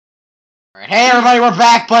Alright, hey everybody, we're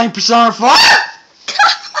back playing Persona 4!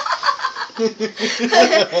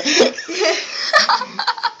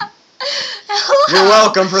 You're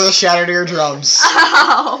welcome for the shattered eardrums.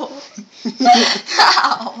 Ow!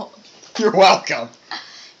 Ow! You're welcome.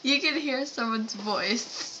 You can hear someone's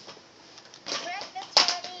voice.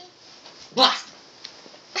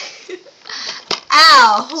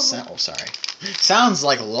 Ow! Oh, sorry. Sounds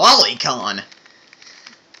like Lolicon.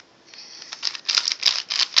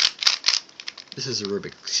 This is a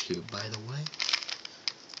Rubik's Cube, by the way.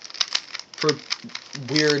 For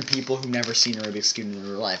weird people who've never seen a Rubik's Cube in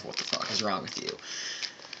their life, what the fuck is wrong with you?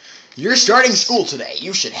 You're starting school today.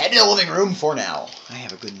 You should head to the living room for now. I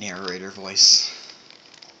have a good narrator voice.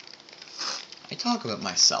 I talk about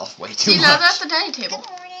myself way too much. You know, that's the dining table. Good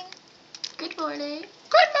morning. Good morning.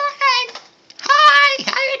 Good morning. Hi,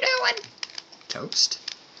 how you doing? Toast,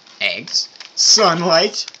 eggs,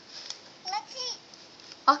 sunlight. Let's eat.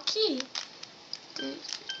 Okay.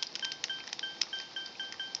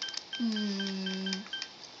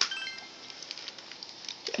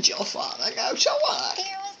 Did your father go to work?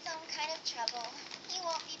 There was some kind of trouble.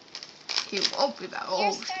 He He won't be that You're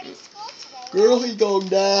old. starting school today. Girl, he gonna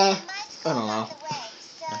die. My I school's don't know. on the way,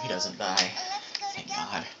 so No, he doesn't die. let's go Thank together.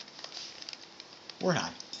 God. We're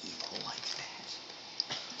not evil like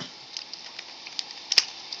that.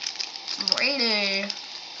 It's rainy.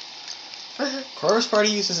 Chorus Party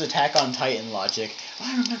uses Attack on Titan logic.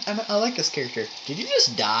 I like this character. Did you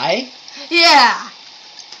just die? Yeah.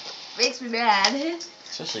 Makes me mad.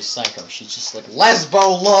 Especially Psycho. She's just like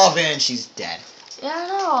lesbo love and she's dead. Yeah, I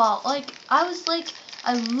know. Like, I was like,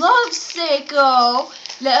 I love Seiko.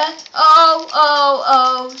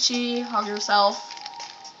 Oh, she hung herself.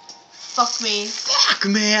 Fuck me. Fuck,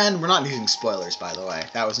 man. We're not using spoilers, by the way.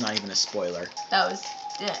 That was not even a spoiler. That was,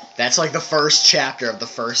 yeah. That's like the first chapter of the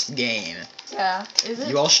first game. Yeah, is it?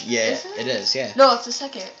 You all yeah, Is it is, yeah. No, it's the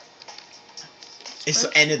second. It's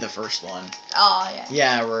the end of the first one. Oh, yeah.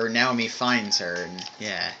 Yeah, where Naomi finds her, and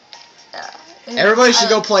yeah. Yeah. Everybody should I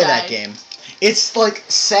go like play that that. game. It's, like,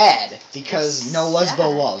 sad, because It's no lesbo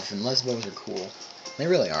sad. love, and lesbos are cool. They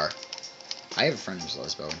really are. I have a friend who's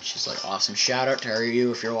lesbo, and she's like, awesome. Shout out to her,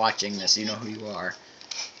 you, if you're watching this, you know who you are.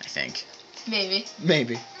 I think. Maybe.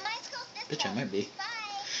 Maybe. My school's this Bitch, I way. might be. Bye.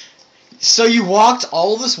 So you walked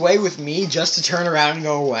all this way with me just to turn around and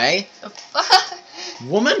go away?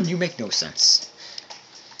 Woman, you make no sense.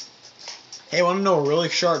 Hey, wanna know a really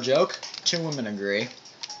short joke? 2 women agree.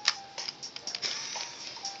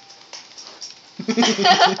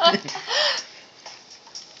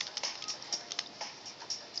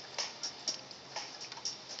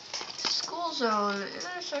 School zone.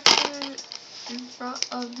 Intersection in front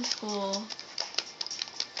of the school.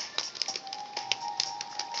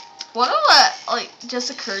 What just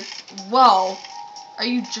occurred? Whoa. Are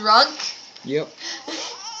you drunk? Yep.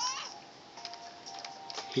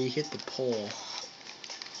 He hit the pole.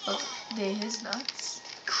 Oh, they his nuts.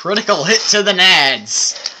 Critical hit to the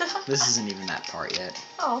nads! This isn't even that part yet.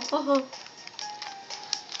 Oh.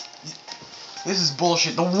 This is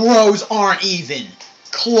bullshit. The rows aren't even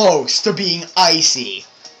close to being icy.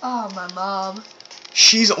 Oh, my mom.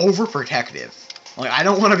 She's overprotective. Like, I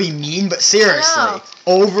don't want to be mean, but seriously. I know.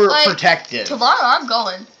 Overprotective. Tomorrow I'm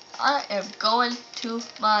going. I am going to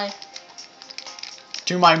my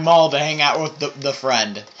To my mall to hang out with the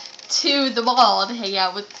friend. to the mall to hang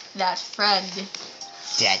out with that friend.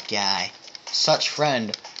 That guy. Such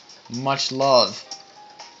friend. Much love.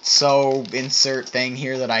 So, insert thing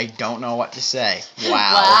here that I don't know what to say.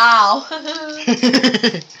 Wow. Wow.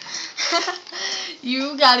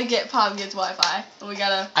 You gotta get Pumpkin's Wi-Fi. We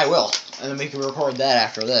gotta. I will. And then we can record that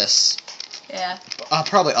after this. Yeah. I'll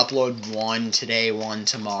probably upload one today, one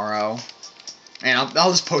tomorrow. And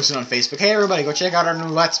I'll just post it on Facebook. Hey everybody, go check out our new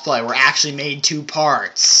Let's Play. We're actually made 2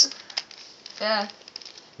 parts. Yeah.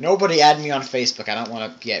 Nobody add me on Facebook. I don't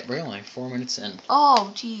want to get... We're only 4 minutes in.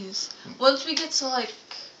 Oh, jeez. Once we get to like,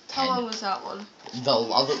 how 10. long was that one? The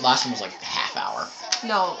last one was like a half hour.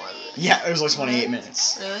 No, it wasn't. Yeah, it was like 28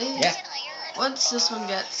 minutes. Really? Yeah. Once this one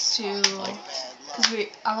cause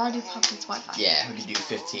I wanna do Pumpkin's Wi-Fi. Yeah, we could do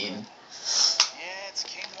 15. Yeah, it's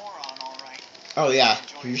King Moron, all right. Oh yeah,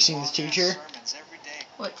 have you seen this teacher? Sermons every day.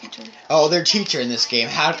 What teacher? Oh, their teacher in this game.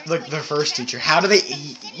 How, like, their first teacher. How do they...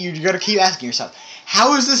 You gotta keep asking yourself,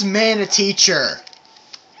 how is this man a teacher?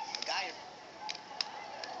 Guy,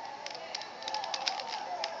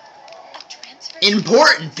 A transfer.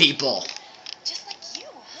 Important people! Just like you,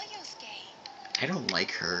 huh, Yosuke? I don't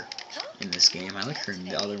like her in this game. I like her in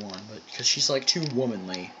the other one, but because she's like too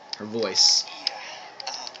womanly. Her voice. yeah,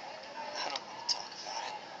 I don't want to talk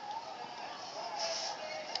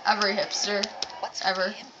about it. Every hipster. What That's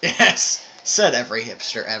Ever. weird. Yes, said every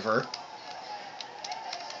hipster ever.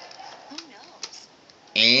 Who knows?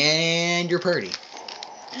 And you're pretty.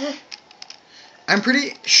 I'm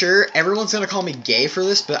pretty sure everyone's gonna call me gay for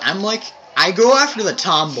this, but I'm like, I go after the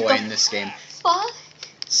tomboy in this game. Fuck.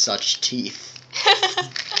 Such teeth.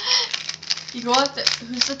 You go up the.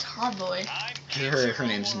 Who's the tomboy? Her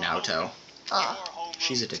name's Naoto.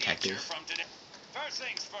 She's a Your detective. teacher from today. First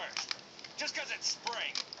things first. Just because it's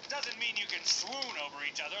spring doesn't mean you can swoon over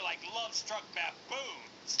each other like love-struck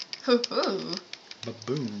baboons. Hoo-hoo.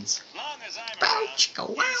 Baboons. Long as I'm Bow, around, chicka,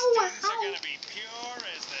 these wow, students are wow. gonna be pure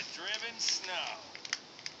as the driven snow.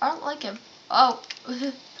 I don't like him. Oh. Now,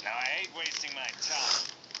 I hate wasting my time,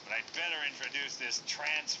 but I'd better introduce this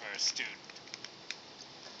transfer student.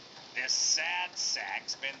 This sad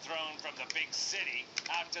sack's been thrown from the big city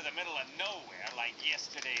out to the middle of nowhere like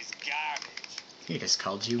yesterday's garbage. He just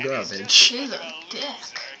called you And he's garbage. just She's as a much of dick.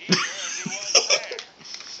 loser here as he was there.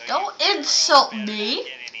 So Don't you insult better not me. get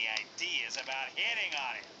any ideas about hitting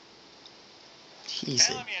on him. He's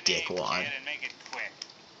Tell a him your name, dickwad. kid, and make it quick.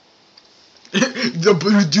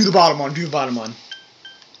 Do the bottom one. Do the bottom one.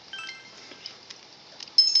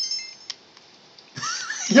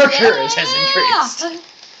 Your courage has increased.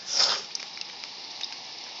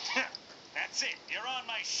 That's it. You're on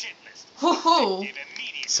my shit list. Hoo-hoo. Effective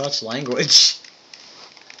immediately. Such language.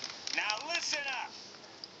 Now listen up.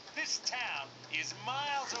 This town is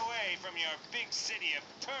miles away from your big city of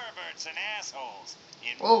perverts and assholes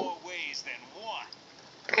in Whoa. more ways than one.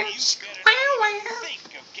 You better not even think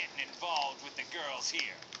of getting involved with the girls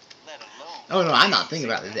here, let alone. Oh no, I'm not thinking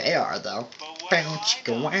about it. They are though. But what Bow, do I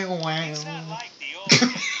chicka, know? wow, It's not wow. like the old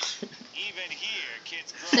days. Even here,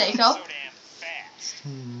 kids grow up Seiko? so damn fast.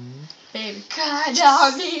 Hmm. Baby, God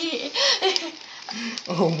on me.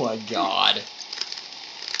 Oh my god.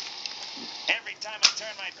 Every time I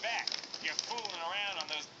turn my back, you're fooling around on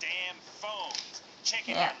those damn phones.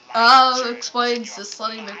 Checking Yeah. your life journals Explains and the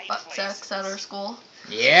your slutty fly McButt sex at our places. school.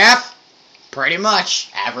 Yep. Pretty much.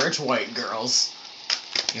 Average white girls.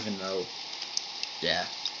 Even though. Yeah.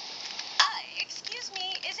 Excuse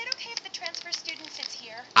me, is it okay if the transfer student sits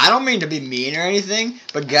here? I don't mean to be mean or anything,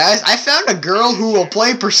 but guys, I found a girl who will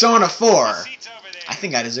play Persona 4. The seat's over there. I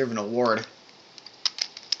think I deserve an award.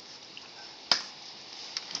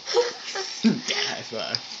 Yeah, I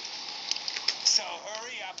thought. So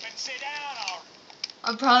hurry up and sit down, all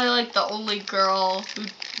I'm probably like the only girl who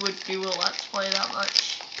would do a Let's Play that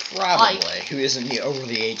much. Probably. Who isn't over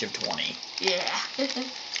the age of 20. Yeah.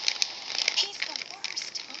 He's the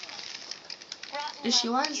worst. Rotten Is she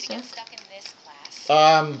luck wearing for you to get stick? stuck in this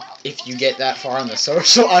class. If you get that far on the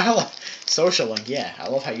social link, yeah. I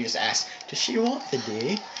love how you just ask, does she want the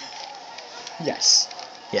D? Yes.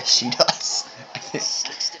 Yes, she does. I think.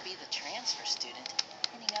 Sucks to be the transfer student,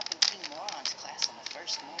 ending up in King Moron's class on the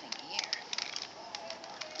first morning here.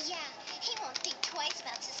 Yeah, he won't think twice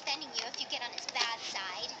about suspending you if you get on his bad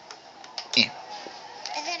side. Yeah.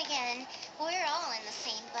 And then again, we're all in the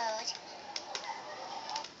same boat.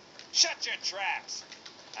 Shut your traps.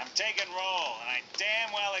 I'm taking roll, and I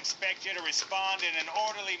damn well expect you to respond in an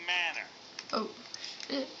orderly manner. Oh,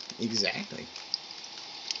 shit. Exactly.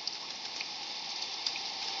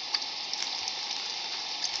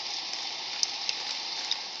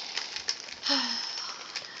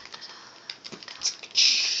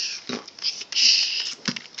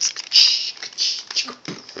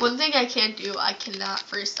 One thing I can't do, I cannot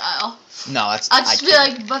freestyle. No, that's. I just be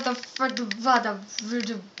can't. like, but Butt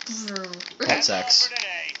sex. For today,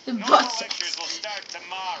 The normal butt sex. lectures will start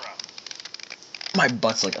tomorrow. My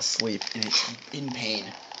butt's like asleep and it's in pain.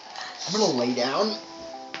 I'm gonna lay down.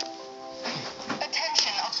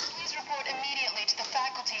 Attention, please report immediately to the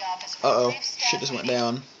faculty office for Uh-oh. a brief staff Shit just went meeting.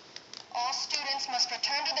 down. All students must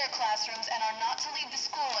return to their classrooms and are not to leave the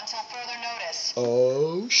school until further notice.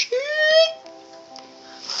 Oh, shit.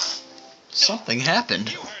 Something happened.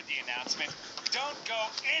 You heard the announcement. Don't go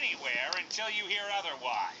anywhere until you hear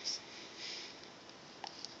otherwise.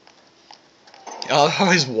 I love how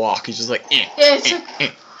his walk, he's just like, Yeah, it's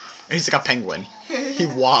He's like a penguin. He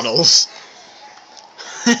waddles.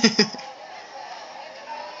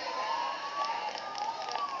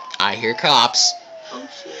 I hear cops. Oh,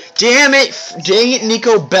 shit. Damn it! Dang it,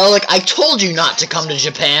 Nico Bellic. I told you not to come to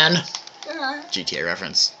Japan. GTA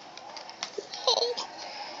reference. God,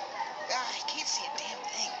 I can't see a damn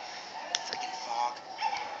thing. Freaking fog.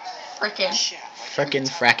 Frickin'. Shit, like Frickin'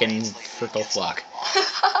 frackin' frickle flock.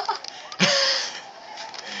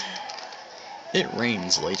 It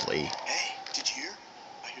rains lately. Hey, did you hear?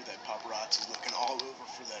 I hear that paparazzi's looking all over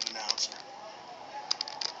for that announcer.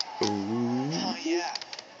 Ooh. Oh, yeah.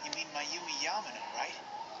 You mean Mayumi Yamano, right?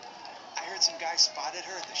 I heard some guy guy spotted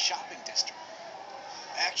her in the shopping district.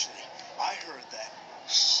 Actually, I heard that.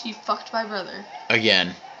 She fucked my brother.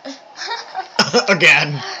 Again.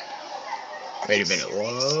 Again. Wait a minute.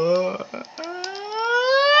 What?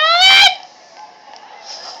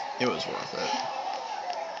 It was worth it.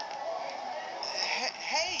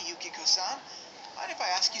 Hey, Yukiko-san. Mind if I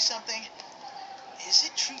ask you something? Is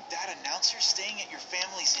it true that announcer's staying at your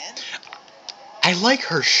family's inn? I like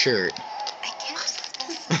her shirt. I can't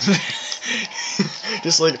discuss it.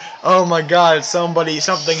 Just like, oh my god, something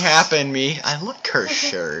happened to me. I like her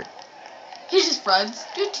shirt. He's just friends.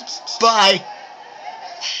 Bye.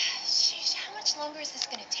 Sheesh, how much longer is this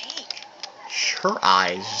gonna take? Her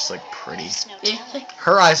eyes just like pretty. There's no Yeah. telling.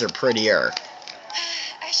 Her eyes are prettier.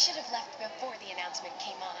 I should have left before the announcement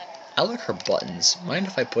came on. I like her buttons. Mind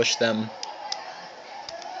if I push them?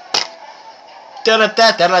 Da da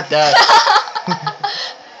da da da. By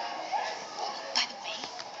the way,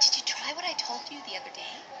 did you try what I told you the other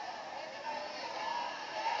day?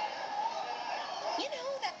 You know,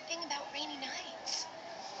 that thing about rainy nights.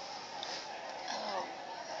 Oh.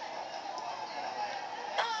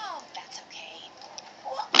 Oh, that's okay.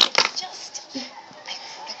 Well, it's just... I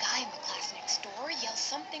heard a guy in the class next door yell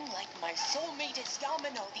something like, "My soulmate is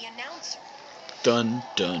Yamano, the announcer." Dun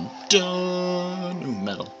dun dun. Ooh,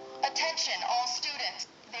 metal. Attention, all students.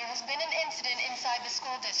 There has been an incident inside the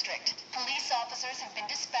school district. Police officers have been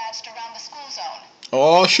dispatched around the school zone.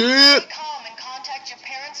 Oh shit! Stay calm and contact your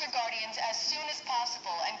parents or guardians as soon as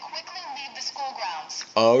possible and quickly leave the school grounds.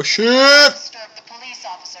 Oh shit! Disturb the police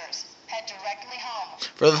officers. Head directly home.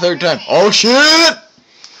 For the third time. Oh shit!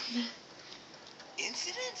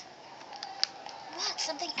 Incident? What,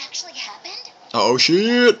 something actually happened? Oh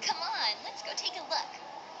shit! Come on, let's go take a look.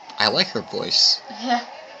 I like her voice. Yeah.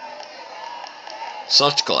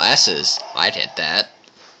 Such glasses. I'd hit that.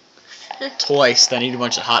 Twice. I need a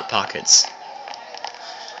bunch of hot pockets.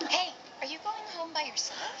 Hey, are you going home by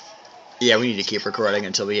yourself? Yeah, we need to keep recording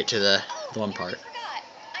until we get to the Oh, one I part. forgot.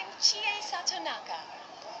 I'm Chie Satonaka.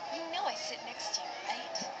 You know I sit next to you,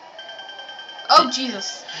 right? Oh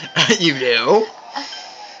Jesus. You do?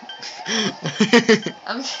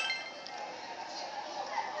 I'm.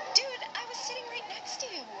 Dude, I was sitting right next to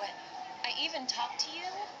you. I even talked to you.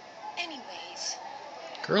 Anyways,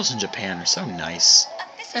 Girls in Japan are so nice.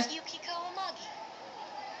 this is Yukiko Amagi.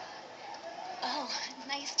 Oh,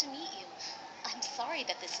 nice to meet you. I'm sorry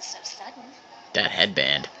that this is so sudden. That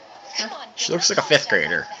headband. Come on, She don't looks like a apologize 5th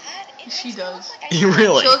grader. like that. It She makes me look does. like I You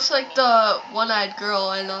really? She looks like the one-eyed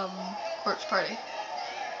girl in Corpse Party.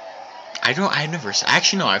 I've never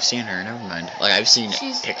actually no, I've seen her, never mind. Like I've seen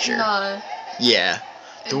She's a picture. in, Yeah.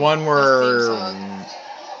 The in one the where theme song.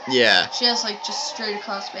 yeah. She has like just straight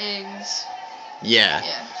across bangs. Yeah.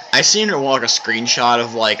 Yeah. I seen her like a screenshot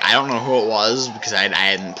of like I don't know who it was because I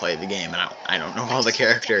hadn't played the game and I don't know all the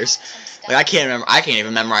characters. Like I can't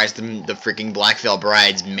even memorize the freaking Black Veil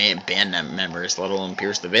Bride's band members, let alone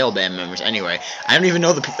Pierce the Veil band members. Anyway, I don't even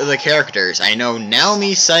know the characters. I know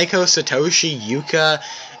Naomi, Psycho, Satoshi, Yuka,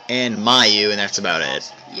 and Mayu, and that's about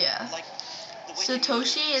it. Yeah. Like the way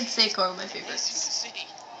Satoshi and you Seiko are my race through the favorites. city.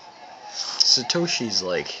 Satoshi's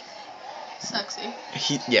like Sexy.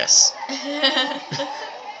 yes. The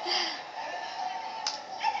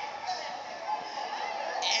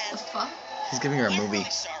And fuck? He's giving her a I'm movie. really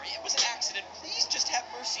sorry. It was an accident. Please just have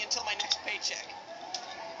mercy until my next paycheck.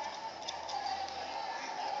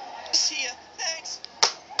 See ya. Thanks.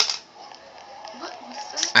 What was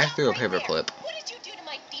that? I threw a Right there. paperclip. What did you do to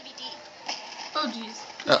my DVD? Oh jeez.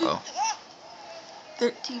 Uh-oh.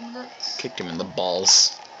 13 minutes. Kicked him in the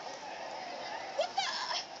balls. What the?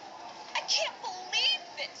 I can't believe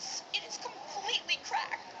this. It is completely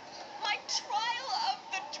cracked. My trial of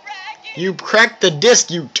the dragon. You cracked the disc,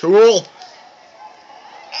 you tool!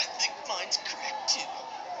 I think mine's cracked too.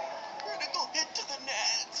 Critical hit to the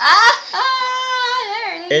nads. Ah!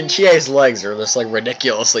 There it is. And Chie's legs are just like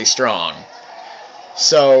ridiculously strong.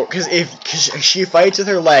 So, cause she fights with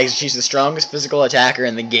her legs, she's the strongest physical attacker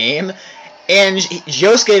in the game, and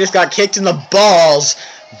Yosuke just got kicked in the balls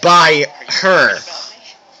by her. About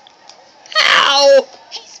me? Ow!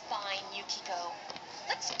 He's fine, Yukiko.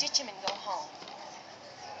 Let's ditch him and go home.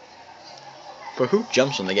 But who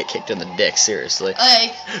jumps when they get kicked in the dick? Seriously.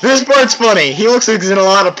 Like, This part's funny. He looks like he's in a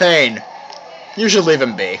lot of pain. You should leave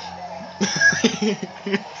him be.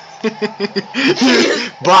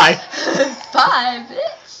 Bye. 5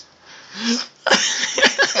 minutes.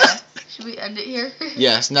 Okay. Should we end it here?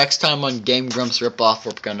 Yes, next time on Game Grumps Ripoff,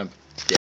 we're gonna